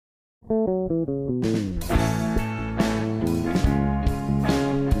I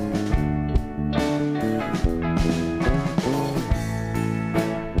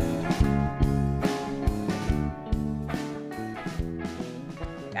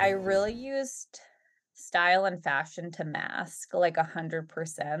really used style and fashion to mask like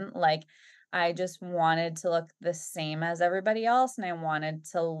 100%. Like I just wanted to look the same as everybody else, and I wanted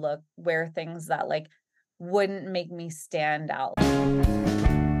to wear things that like wouldn't make me stand out.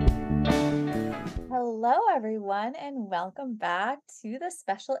 Hello, everyone, and welcome back to the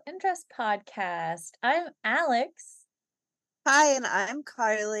Special Interest Podcast. I'm Alex. Hi, and I'm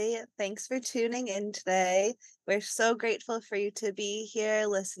Carly. Thanks for tuning in today. We're so grateful for you to be here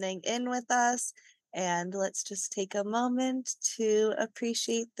listening in with us. And let's just take a moment to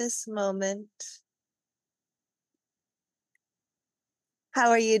appreciate this moment. How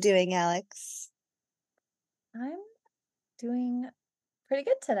are you doing, Alex? I'm doing pretty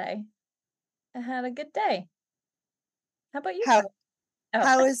good today. I had a good day. How about you?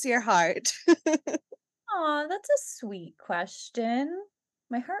 How is your heart? Oh, that's a sweet question.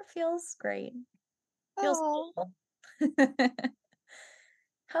 My heart feels great. Feels Oh, full.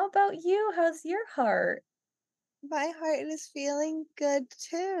 How about you? How's your heart? my heart is feeling good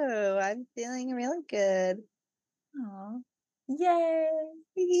too. I'm feeling really good. Oh, yay.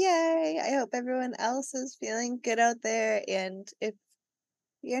 Yay. I hope everyone else is feeling good out there. And if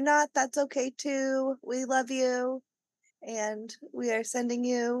you're not, that's okay too. We love you. And we are sending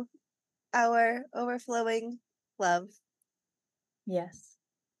you our overflowing love. Yes.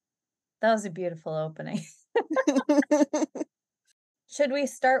 That was a beautiful opening. Should we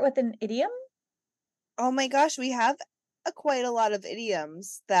start with an idiom? Oh my gosh, we have quite a lot of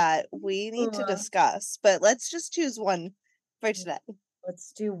idioms that we need to Ooh. discuss, but let's just choose one for today.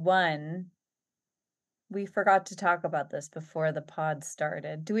 Let's do one. We forgot to talk about this before the pod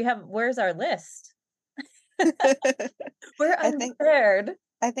started. Where's our list? We're unprepared.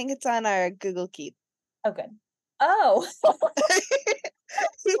 I think it's on our Google Keep. Oh, good. Oh.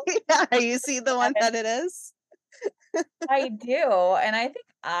 Yeah, you see the one that it is? I do. And I think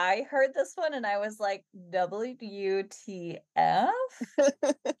I heard this one and I was like, WTF?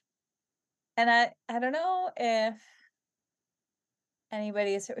 And I don't know if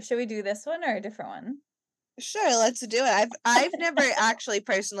should we do this one or a different one? Sure, let's do it. I've never actually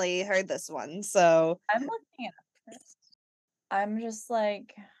personally heard this one, so I'm looking at it. I'm just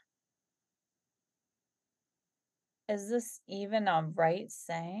like, is this even a right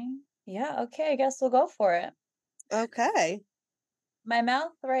saying? Yeah, okay, I guess we'll go for it. okay. My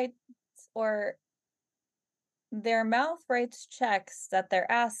mouth writes, or their mouth writes checks that their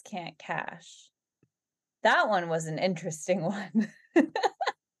ass can't cash. That one was an interesting one.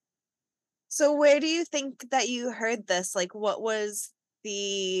 So where do you think that you heard this? Like, what was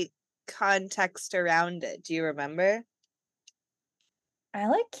the context around it? Do you remember?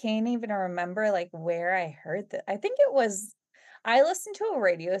 I can't even remember where I heard that. I think I listened to a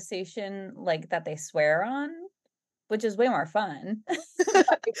radio station that they swear on, which is way more fun.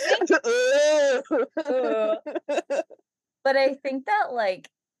 But I think that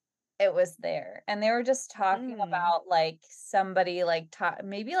it was there, and they were just talking about somebody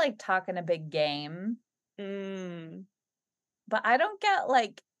maybe talking a big game. But I don't get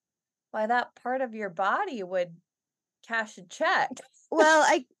why that part of your body would cash a check. Well,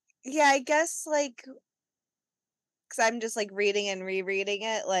 I guess because I'm just reading and rereading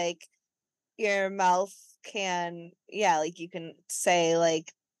it, your mouth can, you can say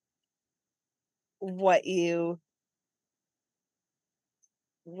what you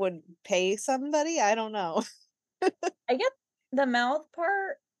would pay somebody. I don't know. I get the mouth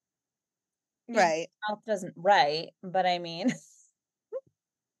part. Right. Mouth doesn't write, but I mean,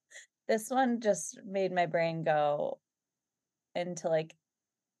 this one just made my brain go into a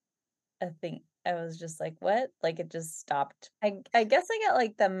thing. I was just like, what? It just stopped. I guess I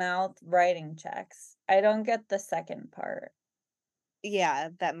get the mouth writing checks. I don't get the second part. Yeah,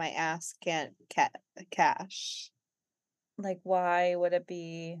 that my ass can't cash. Why would it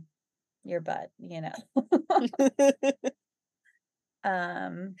be your butt, Yeah,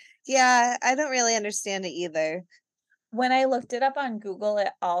 I don't really understand it either. When I looked it up on Google, it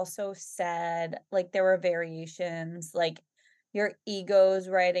also said there were variations, your ego's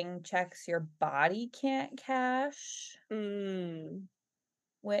writing checks your body can't cash. Which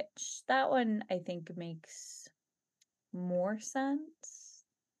that one I think makes more sense.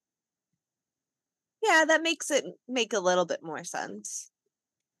 Yeah, that makes it make a little bit more sense.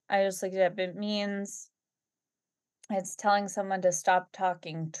 I just looked it up. It means it's telling someone to stop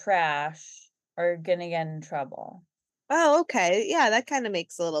talking trash or you're gonna get in trouble. Oh, okay. Yeah, that kinda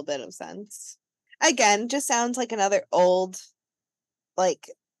makes a little bit of sense. Again, just sounds like another old, like,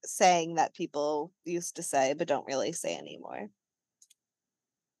 saying that people used to say but don't really say anymore.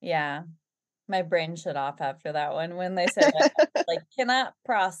 Yeah, my brain shut off after that one when they said that, like, cannot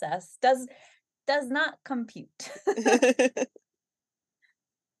process, does not compute.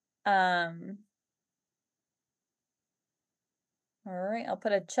 Um, alright, I'll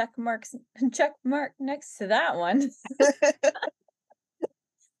put a check mark next to that one.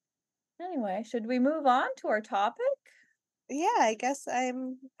 Anyway, should we move on to our topic? Yeah, I guess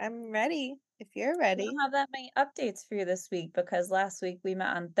I'm ready if you're We don't ready. have that many updates for you this week because last week we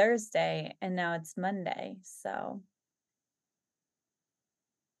met on Thursday and now it's Monday, so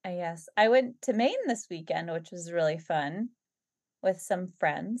yes. I went to Maine this weekend, which was really fun with some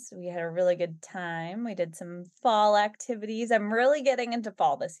friends. We had a really good time. We did some fall activities. I'm really getting into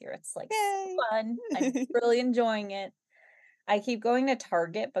fall this year. It's, like, so Yay. fun. I'm really enjoying it. I keep going to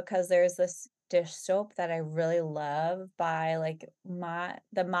Target because there's this dish soap that I really love by, like,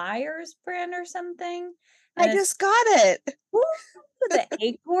 the Myers brand or something, I and it's just got it. Ooh, the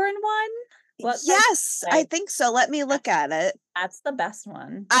acorn one? What kind Yes, I like, think so, let me that look at it. that's the best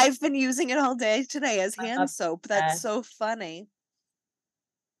one. I've been using it all day today as I'm hand soap, that's obsessed so funny.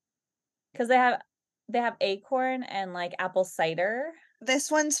 'cause they have acorn and, like, apple cider. This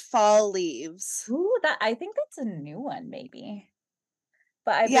one's fall leaves. Ooh, that I think that's a new one maybe.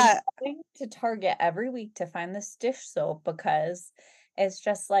 But I've been Yeah, going to Target every week to find this dish soap because it's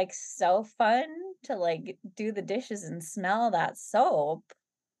just, like, so fun to, like, do the dishes and smell that soap.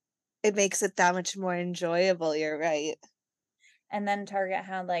 it makes it that much more enjoyable, you're right. And then Target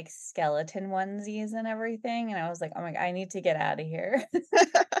had, like, skeleton onesies and everything, and I was like, "Oh my I need to get out of here."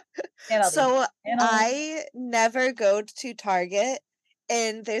 Get all these So, panels. I never go to Target,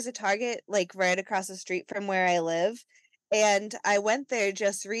 and there's a Target, like, right across the street from where I live, and I went there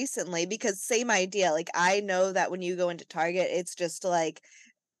just recently because same idea, like, I know that when you go into Target, it's just, like,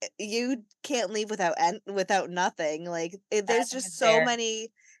 you can't leave without nothing, like, there's Nothing is just so there.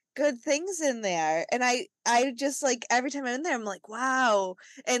 many good things in there, and I just, like, every time I'm in there, I'm like, "Wow,"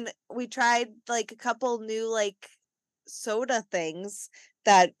 and we tried, like, a couple new, like, soda things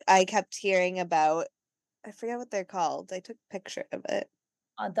that I kept hearing about. I forget what they're called, I took a picture of it.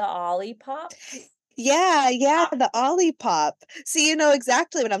 The Olipop? Yeah, yeah, Pop the Olipop. See, you know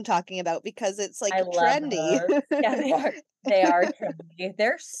exactly what I'm talking about because it's, I like, love trendy. those. Yeah, they are trendy.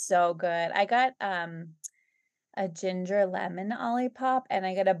 They're so good. I got, a ginger lemon Olipop, and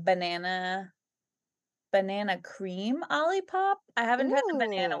I got a banana cream Olipop. I haven't tried the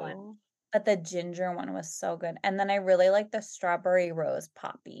banana one, Ooh. but the ginger one was so good, and then I really like the strawberry rose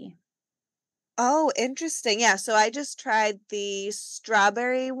poppy. Oh, interesting. Yeah, so I just tried the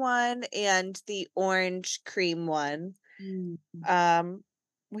strawberry one and the orange cream one. Mm. Um,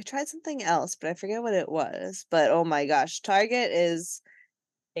 we tried something else, but I forget what it was. But oh my gosh, Target is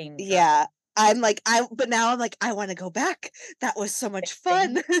Dangerous. yeah. But now I'm like, I wanna go back. That was so much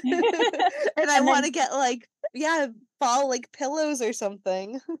fun. Addicting. And I And wanna then get like, yeah, fall like pillows or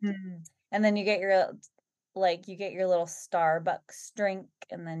something. and then you get your like, you get your little Starbucks drink,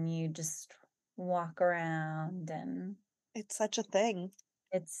 and then you just walk around, and It's such a thing.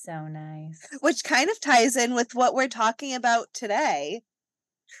 it's so nice. Which kind of ties in with what we're talking about today.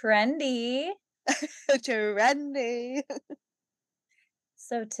 Trendy. Trendy.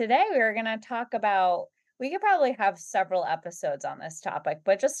 So today we're gonna talk about we could probably have several episodes on this topic,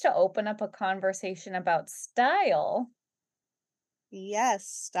 but just to open up a conversation about style, Yes,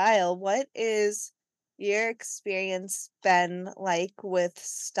 style. What is your experience been like with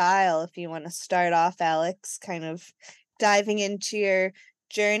style? If you want to start off, Alex, kind of diving into your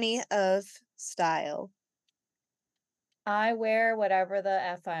journey of style. I wear whatever the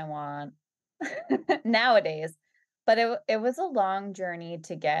F I want nowadays. But it was a long journey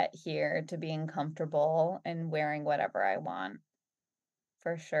to get here to being comfortable and wearing whatever I want,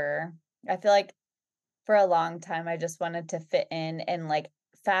 for sure. I feel like for a long time I just wanted to fit in and like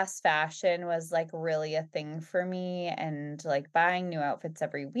fast fashion was like really a thing for me and like buying new outfits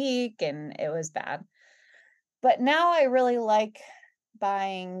every week and it was bad. But now I really like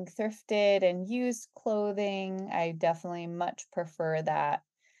buying thrifted and used clothing. I definitely much prefer that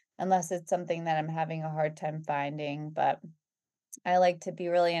unless it's something that I'm having a hard time finding, but I like to be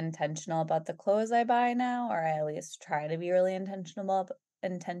really intentional about the clothes I buy now, or I at least try to be really intention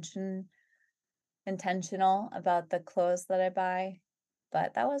intentional about the clothes that I buy,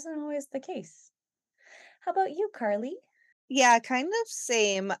 but that wasn't always the case. How about you, Carly? Yeah, kind of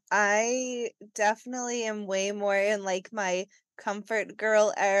same. I definitely am way more in like my comfort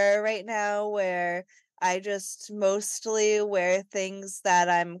girl era right now where I just mostly wear things that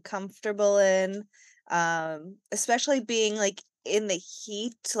I'm comfortable in, especially being, like, in the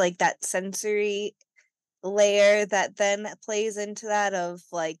heat, like, that sensory layer that then plays into that of,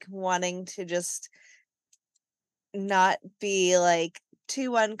 like, wanting to just not be, like,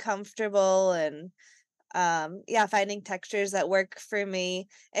 too uncomfortable and, yeah, finding textures that work for me,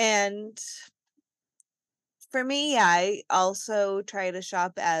 and for me, yeah, I also try to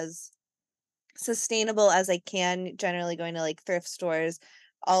shop as sustainable as I can, generally going to, like, thrift stores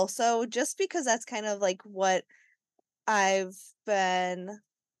also, just because that's kind of, like, what I've been,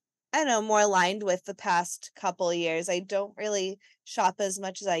 I don't know, more aligned with the past couple years. I don't really shop as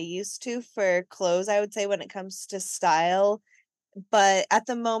much as I used to for clothes, I would say, when it comes to style, but at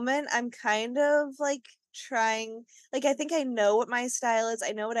the moment, I'm kind of, like, trying like, I think I know what my style is,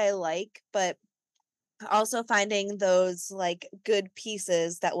 I know what I like, but also finding those, like, good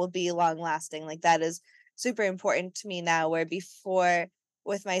pieces that will be long lasting, like, that is super important to me now, where before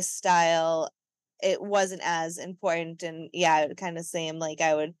with my style, it wasn't as important, and yeah, kinda same, like,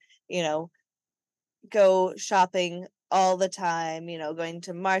 I would, you know, go shopping all the time, going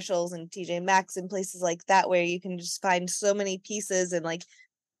to Marshalls and TJ Maxx and places like that where you can just find so many pieces and, like,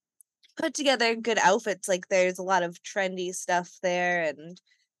 put together good outfits, like, there's a lot of trendy stuff there and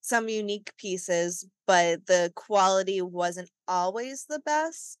some unique pieces, but the quality wasn't always the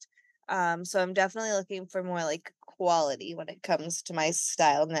best, so I'm definitely looking for more, like, quality when it comes to my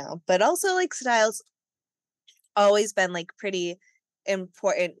style now, but also, like, style's always been, like, pretty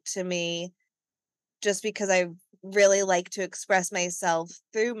important to me just because I really like to express myself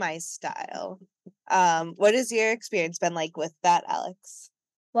through my style. What has your experience been like with that, Alex?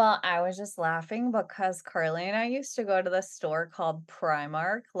 Well, I was just laughing because Carly and I used to go to the store called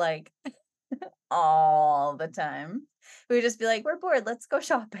Primark, like, all the time. We would just be like, "We're bored, let's go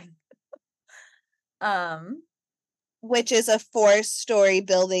shopping." Um, Which is a four-story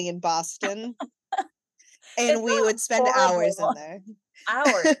building in Boston, and it's we not would spend hours in horrible. there.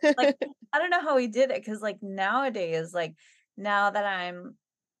 Hours. Like, I don't know how we did it because, like, nowadays, like, now that I'm,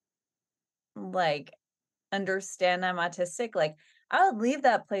 like, understand I'm autistic, like, I would leave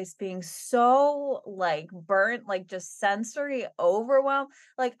that place being so, like, burnt, like, just sensory overwhelm.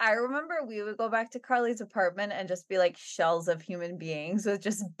 Like, I remember we would go back to Carly's apartment and just be like shells of human beings with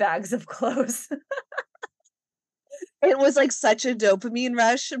just bags of clothes. It was, like, such a dopamine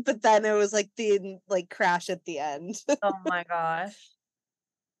rush, but then it was, like, the, like, crash at the end. Oh my gosh.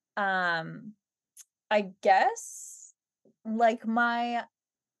 Um, I guess, like, my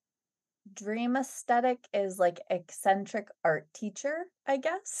dream aesthetic is like eccentric art teacher, I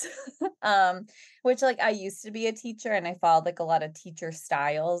guess. Which like I used to be a teacher and I followed like a lot of teacher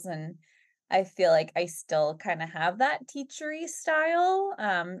styles and I feel like I still kind of have that teachery style.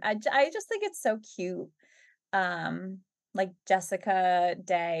 I just think it's so cute. Um, like Jessica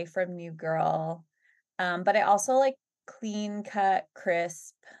Day from New Girl. But I also like clean cut,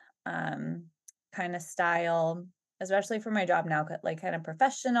 crisp, um, kind of style, especially for my job now, like kind of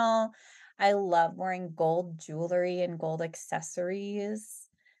professional. I love wearing gold jewelry and gold accessories.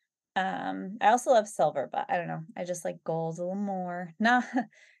 I also love silver, but I don't know. I just like gold a little more. Nah,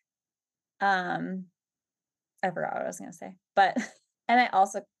 um, I forgot what I was gonna say. But and I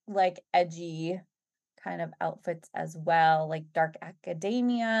also like edgy kind of outfits as well. Like dark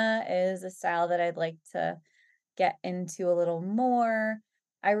academia is a style that I'd like to get into a little more.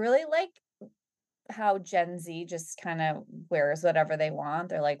 I really like how Gen Z just kind of wears whatever they want.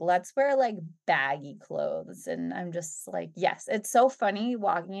 They're like, let's wear like baggy clothes. And I'm just like, yes, it's so funny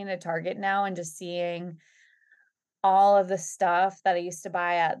walking into Target now and just seeing all of the stuff that I used to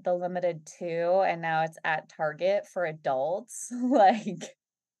buy at the Limited Too, and now it's at Target for adults. Like,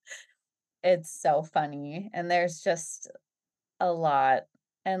 it's so funny. And there's just a lot.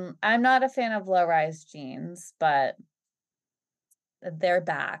 And I'm not a fan of low-rise jeans, but they're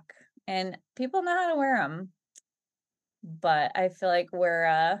back and people know how to wear them. But I feel like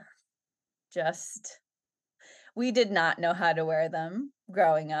we're just we did not know how to wear them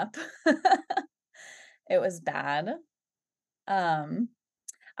growing up. It was bad. Um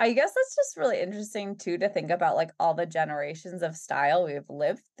I guess that's just really interesting too to think about like all the generations of style we've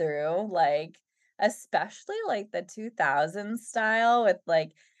lived through, like especially like the 2000s style with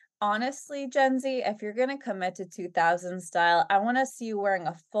like honestly, Gen Z, if you're gonna commit to 2000s style, I want to see you wearing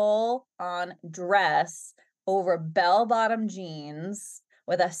a full on dress over bell bottom jeans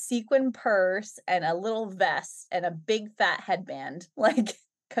with a sequin purse and a little vest and a big fat headband. Like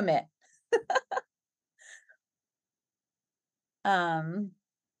commit. Um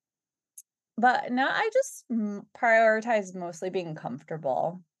But no, I just prioritize mostly being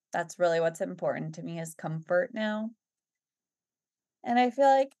comfortable. That's really what's important to me is comfort now. And I feel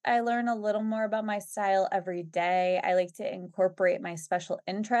like I learn a little more about my style every day. I like to incorporate my special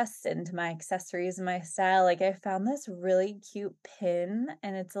interests into my accessories and my style. Like I found this really cute pin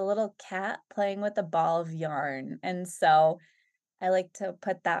and it's a little cat playing with a ball of yarn. And so I like to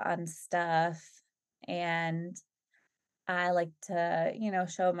put that on stuff and I like to,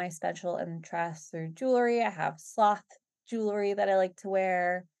 show my special interests through jewelry. I have sloth jewelry that I like to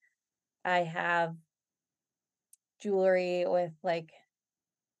wear. I have jewelry with like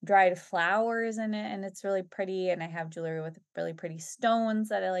dried flowers in it, and it's really pretty, and I have jewelry with really pretty stones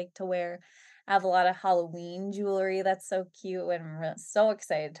that I like to wear. I have a lot of Halloween jewelry that's so cute, and so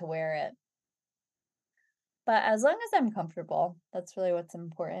excited to wear it. But as long as I'm comfortable, that's really what's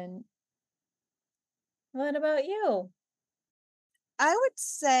important. What about you? I would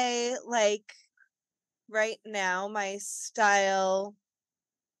say, like, right now, my style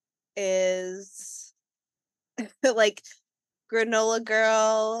is like granola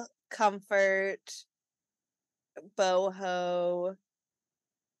girl, comfort, boho,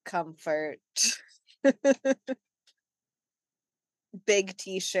 comfort, big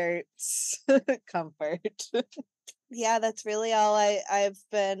t-shirts, comfort. Yeah, that's really all I've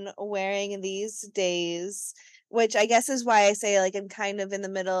been wearing these days, which I guess is why I say, like, I'm kind of in the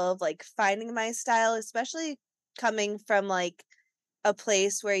middle of, like, finding my style, especially coming from, like, a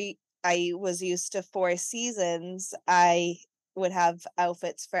place where I was used to 4 seasons. I would have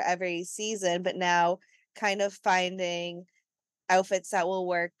outfits for every season, but now kind of finding outfits that will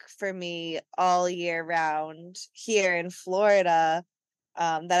work for me all year round here in Florida,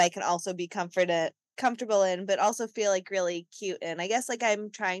 that I can also be comfortable in, but also feel, like, really cute in. I guess, like,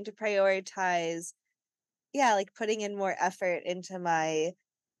 I'm trying to prioritize, yeah, like, putting in more effort into my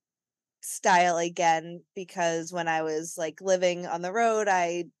style again because when I was, like, living on the road,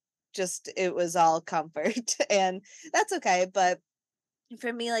 it was all comfort, and that's okay, but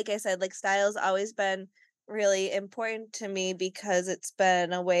for me, like I said, like, style's always been really important to me because it's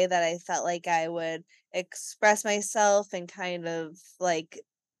been a way that I felt like I would express myself and kind of, like,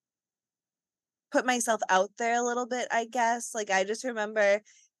 put myself out there a little bit, I guess. Like, I just remember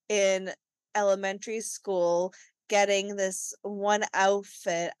in elementary school getting this one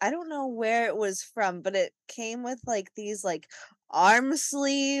outfit. I don't know where it was from, but it came with, like, these, like, arm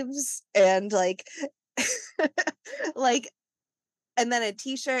sleeves and, like like and then a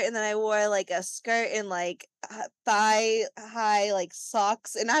t-shirt, and then I wore, like, a skirt and, like, thigh high, like,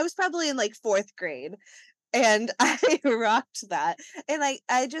 socks, and I was probably in, like, 4th grade, and I rocked that, and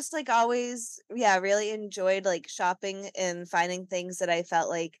I just, like, always, yeah, really enjoyed, like, shopping and finding things that I felt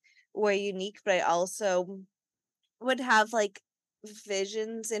like were unique, but I also would have, like,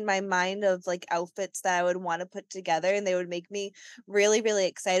 visions in my mind of, like, outfits that I would wanna put together, and they would make me really, really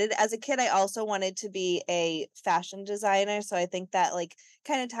excited. As a kid, I also wanted to be a fashion designer, so I think that, like,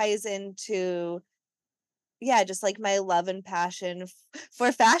 kinda ties into, yeah, just, like, my love and passion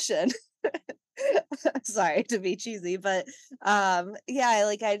for fashion. Sorry to be cheesy, but, yeah,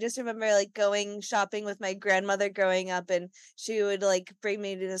 like, I just remember, like, going shopping with my grandmother growing up, and she would, like, bring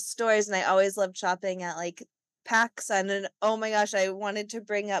me to the stores, and I always loved shopping at, like, PacSun, and, oh my gosh, I wanted to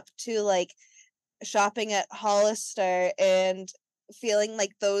bring up too, like, shopping at Hollister and feeling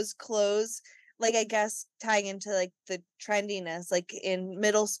like those clothes, like, I guess tying into, like, the trendiness, like, in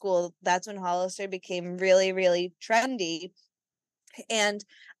middle school, that's when Hollister became really, really trendy, and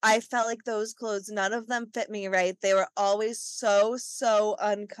I felt like those clothes, none of them fit me right. They were always so, so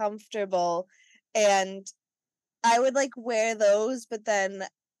uncomfortable, and I would, like, wear those, but then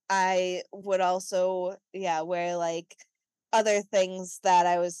I would also, yeah, wear, like, other things that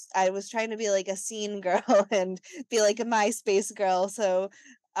I was trying to be, like, a scene girl and be, like, a MySpace girl, so,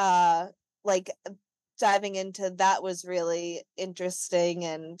 uh, like, diving into that was really interesting,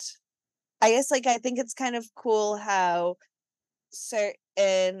 and I guess, like, I think it's kind of cool how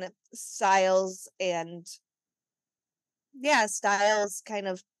certain styles and yeah, styles kind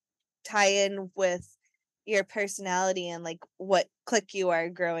of tie in with your personality and like what clique you are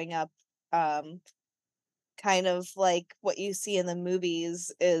growing up. Um, Kind of like what you see in the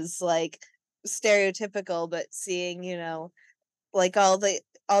movies is like stereotypical, but seeing, like all the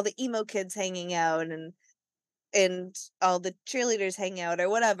emo kids hanging out and all the cheerleaders hang out or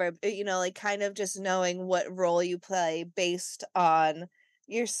whatever, like kind of just knowing what role you play based on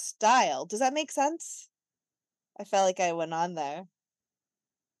your style. Does that make sense? I felt like I went on there.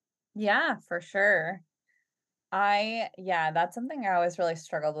 Yeah, for sure. Yeah, that's something I always really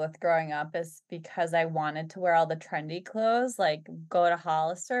struggled with growing up is because I wanted to wear all the trendy clothes, like go to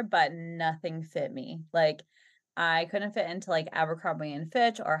Hollister, but nothing fit me. Like I couldn't fit into, like, Abercrombie& and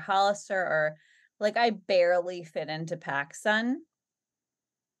Fitch or Hollister or like, I barely fit into PacSun.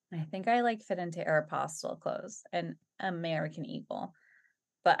 I think I, like, fit into Aeropostale clothes and American Eagle.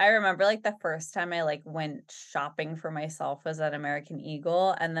 But I remember, like, the first time I, like, went shopping for myself was at American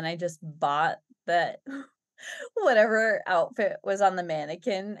Eagle, and then I just bought the whatever outfit was on the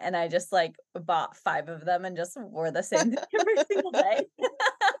mannequin, and I just, like, bought 5 of them and just wore the same thing every single day.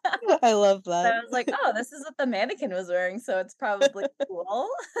 I love So that. I was like, "Oh, this is what the mannequin was wearing, so it's probably cool."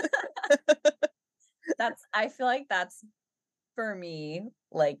 That's I feel like that's, for me,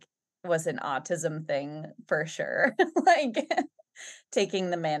 like, was an autism thing for sure. Like, taking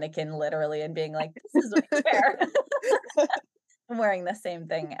the mannequin literally and being like, "This is what you wear." I'm wearing the same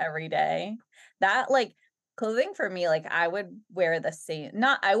thing every day. That, like clothing for me, like, I would wear the same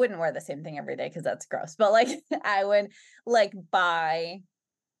not I wouldn't wear the same thing every day because that's gross, but, like, I would, like, buy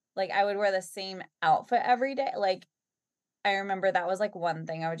like, I would wear the same outfit every day, like, I remember that was, like, one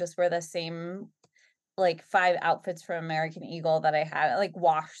thing, I would just wear the same, like, 5 outfits from American Eagle that I had, like,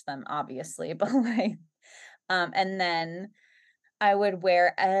 wash them, obviously, but, like, and then I would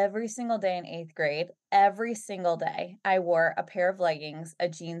wear every single day in 8th grade, every single day. I wore a pair of leggings, a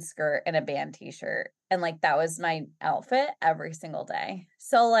jean skirt, and a band t-shirt, and, like, that was my outfit every single day.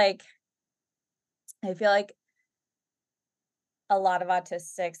 So, like, I feel like a lot of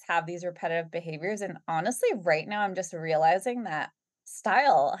autistics have these repetitive behaviors, and honestly, right now, I'm just realizing that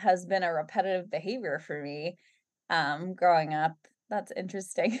style has been a repetitive behavior for me, growing up. That's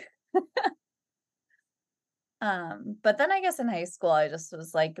interesting. But then I guess in high school, I just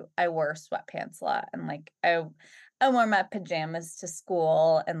was like, I wore sweatpants a lot and like I wore my pajamas to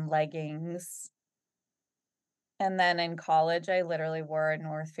school and leggings. And then in college, I literally wore a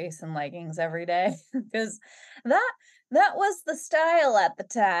North Face and leggings every day because that that was the style at the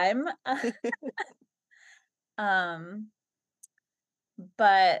time. Um,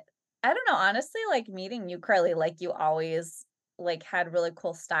 but I don't know, honestly, like meeting you, Carly, like you always like had really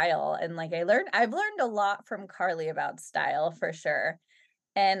cool style and like I've learned a lot from Carly about style for sure.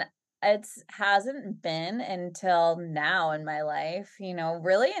 And it's hasn't been until now in my life,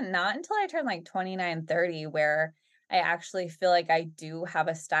 really, and not until I turned like 29, 30, where I actually feel like I do have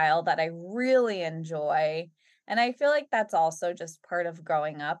a style that I really enjoy. And I feel like that's also just part of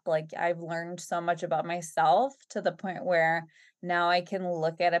growing up. Like I've learned so much about myself to the point where now I can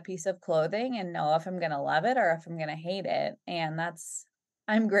look at a piece of clothing and know if I'm going to love it or if I'm going to hate it. And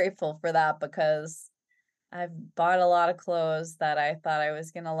I'm grateful for that because I've bought a lot of clothes that I thought I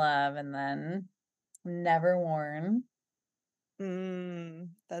was gonna love and then never worn.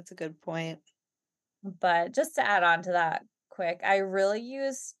 That's a good point. But just to add on to that quick, I really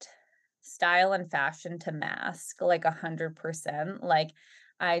used style and fashion to mask like 100%. Like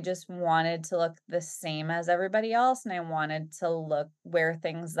I just wanted to look the same as everybody else and I wanted to wear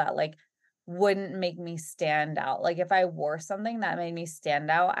things that like wouldn't make me stand out. Like if I wore something that made me stand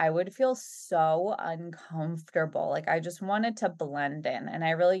out, I would feel so uncomfortable. Like I just wanted to blend in and I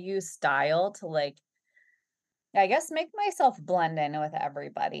really use style to like I guess make myself blend in with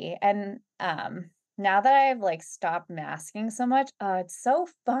everybody. And now that I've like stopped masking so much, it's so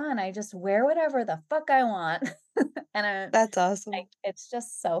fun. I just wear whatever the fuck I want. And That's like awesome. it's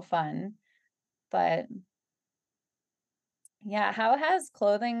just so fun. But yeah, how has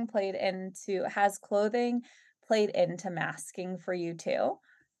clothing played into masking for you too?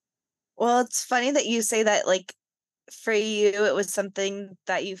 Well, it's funny that you say that, like, for you, it was something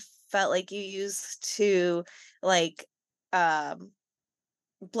that you felt like you used to, like, um,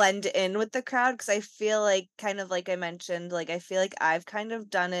 blend in with the crowd. Because I feel like, kind of like I mentioned, like, I feel like I've kind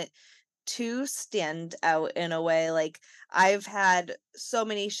of done it to stand out in a way. Like, I've had so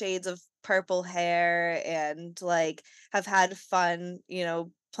many shades of purple hair and like have had fun,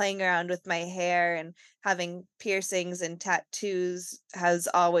 playing around with my hair, and having piercings and tattoos has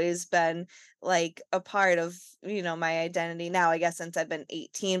always been like a part of, my identity now, I guess since I've been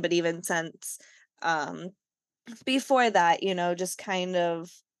 18, but even since um before that, just kind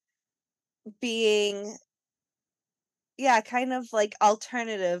of being, yeah, kind of like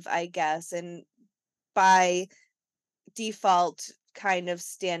alternative, I guess, and by default kind of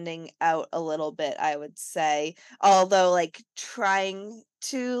standing out a little bit, I would say. Although like trying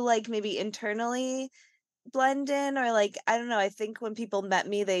to like maybe internally blend in, or like I don't know, I think when people met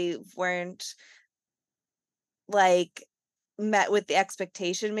me they weren't like met with the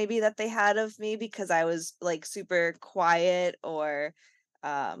expectation maybe that they had of me, because I was like super quiet or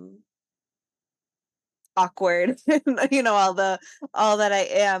um awkward, all that I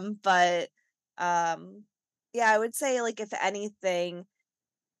am. But um yeah, I would say like if anything,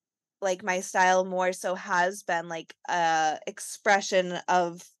 like my style more so has been like a expression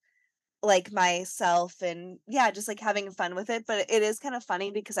of like myself and yeah, just like having fun with it. But it is kind of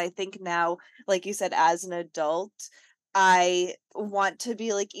funny because I think now, like you said, as an adult, I want to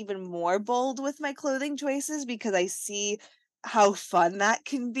be like even more bold with my clothing choices because I see how fun that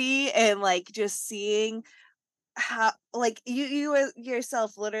can be and like just seeing how like you are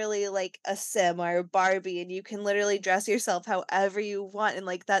yourself literally like a sim or a Barbie and you can literally dress yourself however you want and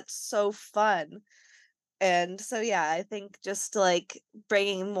like that's so fun. And so, yeah, I think just like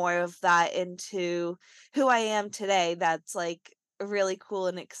bringing more of that into who I am today, that's like really cool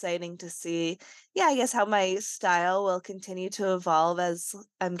and exciting to see. Yeah, I guess how my style will continue to evolve as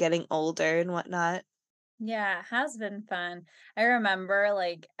I'm getting older and whatnot. Yeah, it has been fun. I remember,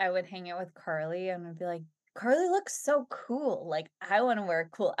 like, I would hang out with Carly and I'd be like, "Carly looks so cool, like, I wanna wear a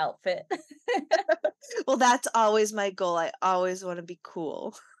cool outfit." Well, that's always my goal. I always want to be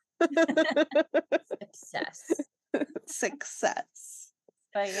cool. Success. Success.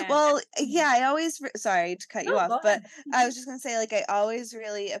 But yeah, Well, definitely. yeah, I always sorry to cut you No, off, go but ahead. I was just gonna say, like, I always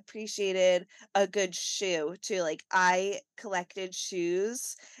really appreciated a good shoe too. Like, I collected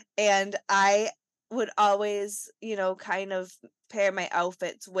shoes, and I would always, kind of pair my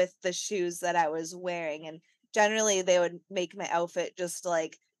outfits with the shoes that I was wearing, and generally they would make my outfit just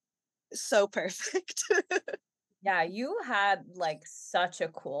like so perfect. Yeah, you had, like, such a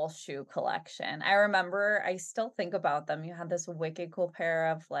cool shoe collection. I remember I still think about them. You had this wicked cool pair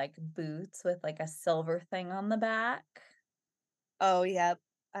of, like, boots with, like, a silver thing on the back. Oh, yeah,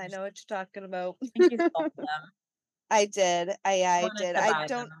 I I just know what you're talking about. think you sold them. I did. Yeah, I I wanted did. to I buy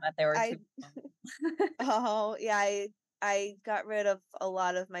don't them, but they were too I small. Oh, yeah, I got rid of a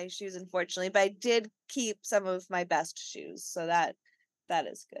lot of my shoes unfortunately, but I did keep some of my best shoes, so that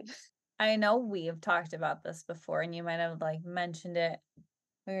is good. I know we've talked about this before, and you might have, like, mentioned it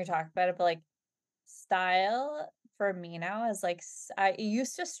when we were talking about it, but, like, style for me now is, like, it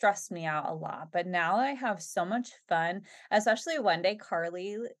used to stress me out a lot, but now I have so much fun, especially one day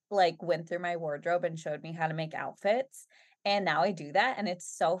Carly, like, went through my wardrobe and showed me how to make outfits, and now I do that, and it's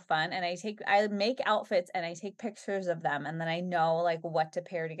so fun, and I make outfits, and I take pictures of them, and then I know, like, what to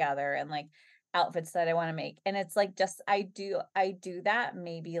pair together and, like, outfits that I wanna make, and it's, like, just I do that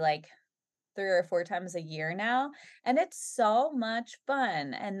maybe, like, 3 or 4 times a year now, and it's so much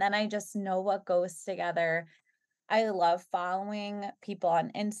fun, and then I just know what goes together. I love following people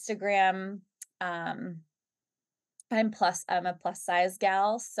on Instagram. um, I'm a plus size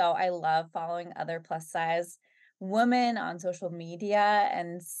gal, so I love following other plus size women on social media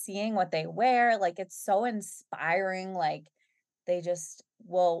and seeing what they wear, like, it's so inspiring, like, they just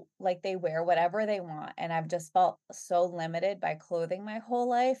will like, they wear whatever they want, and I've just felt so limited by clothing my whole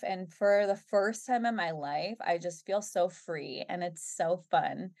life, and for the first time in my life, I just feel so free, and it's so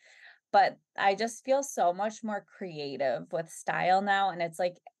fun. But I just feel so much more creative with style now, and it's,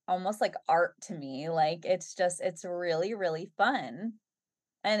 like, almost like art to me, like, it's really, really fun,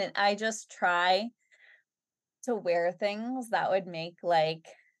 and I just try to wear things that would make, like,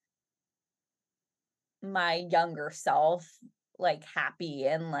 my younger self, like, happy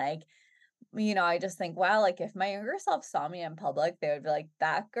and, like, I just think, wow, like, if my younger self saw me in public, they would be like,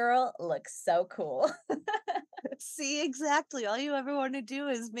 "That girl looks so cool." See, exactly, all you ever wanna do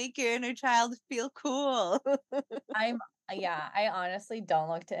is make your inner child feel cool. I'm yeah, I honestly don't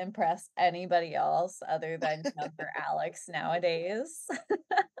look to impress anybody else other than younger Alex nowadays.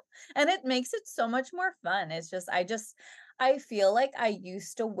 And it makes it so much more fun. I feel like I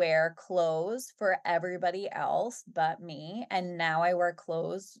used to wear clothes for everybody else but me, and now I wear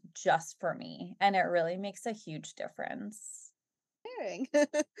clothes just for me, and it really makes a huge difference. Sharing.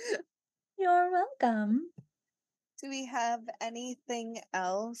 You're welcome. Do we have anything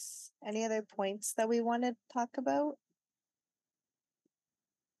else? Any other points that we wanna talk about?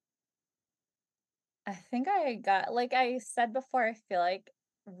 I think I got like I said before, I feel like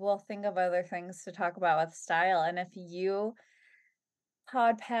we'll think of other things to talk about with style, and if you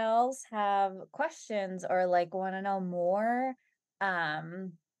pod pals have questions or, like, wanna know more,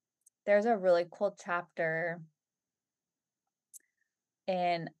 um, there's a really cool chapter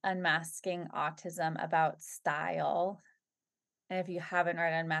in Unmasking Autism about style, and if you haven't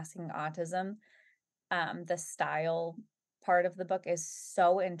read Unmasking Autism, the style part of the book is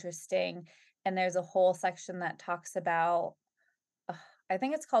so interesting, and there's a whole section that talks about ugh, I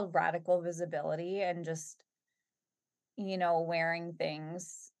think it's called radical visibility and just, wearing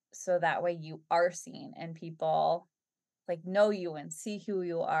things so that way you are seen and people like know you and see who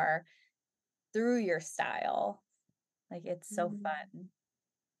you are through your style. Like it's so Mm, fun.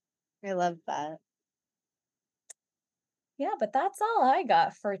 I love that. Yeah, but that's all I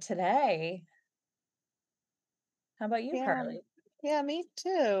got for today. How about you, Yeah. Carly? Yeah, me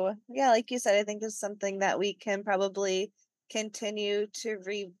too. Yeah, like you said, I think it's something that we can probably continue to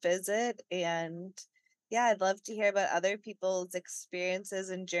revisit. And yeah, I'd love to hear about other people's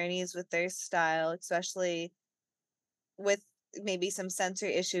experiences and journeys with their style, especially with maybe some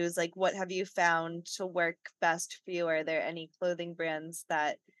sensory issues. Like, what have you found to work best for you? Are there any clothing brands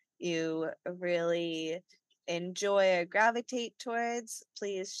that you really enjoy or gravitate towards?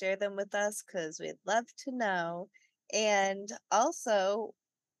 Please share them with us because we'd love to know. And also,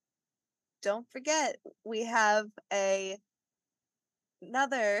 don't forget, we have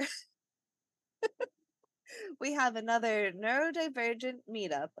another we have another neurodivergent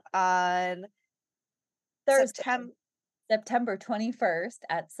meetup on Thursday, September. September 21st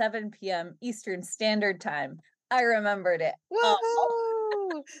at 7 p.m. Eastern Standard Time. I remembered it.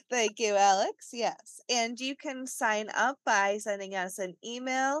 Oh, Woohoo! Thank you, Alex. Yes. And you can sign up by sending us an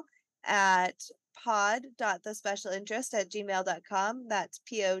email at pod.thespecialinterest@gmail.com. That's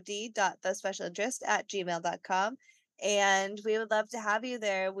pod.thespecialinterest@gmail.com. And we would love to have you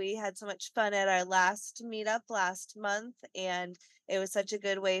there. We had so much fun at our last meetup last month, and it was such a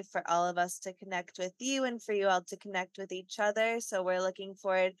good way for all of us to connect with you and for you all to connect with each other. So we're looking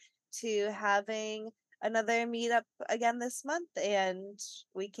forward to having another meetup again this month, and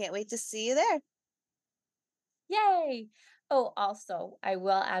we can't wait to see you there. yay. Oh, also, I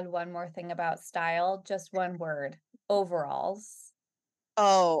will add one more thing about style, just one word, overalls.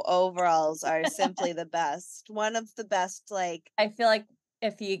 Oh, overalls are simply the best. One of the best, like, I feel like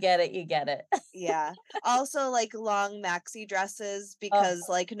if you get it, you get it. yeah. Also, like long maxi dresses Oh, because,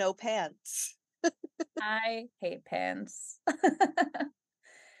 like, no pants. I hate pants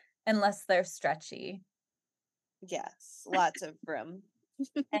unless they're stretchy. Yes, lots of room.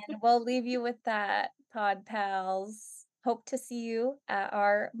 And we'll leave you with that, Pod Pals. Hope to see you at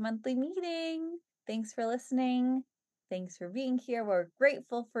our monthly meeting. Thanks for listening. Thanks for being here. We're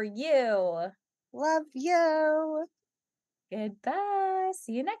grateful for you. Love you. Goodbye.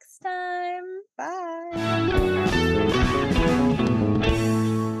 See you next time. Bye.